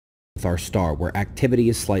with our star, where activity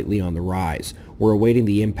is slightly on the rise. We're awaiting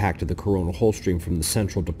the impact of the coronal hole stream from the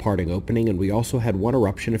central departing opening, and we also had one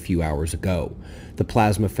eruption a few hours ago. The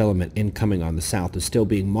plasma filament incoming on the south is still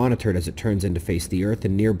being monitored as it turns in to face the Earth,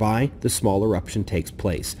 and nearby, the small eruption takes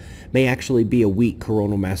place. May actually be a weak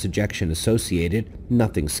coronal mass ejection associated,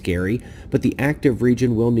 nothing scary, but the active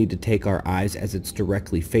region will need to take our eyes as it's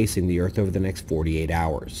directly facing the Earth over the next 48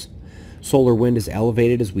 hours. Solar wind is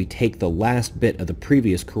elevated as we take the last bit of the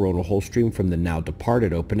previous coronal hole stream from the now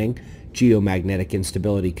departed opening. Geomagnetic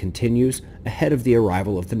instability continues ahead of the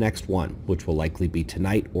arrival of the next one, which will likely be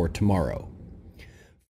tonight or tomorrow.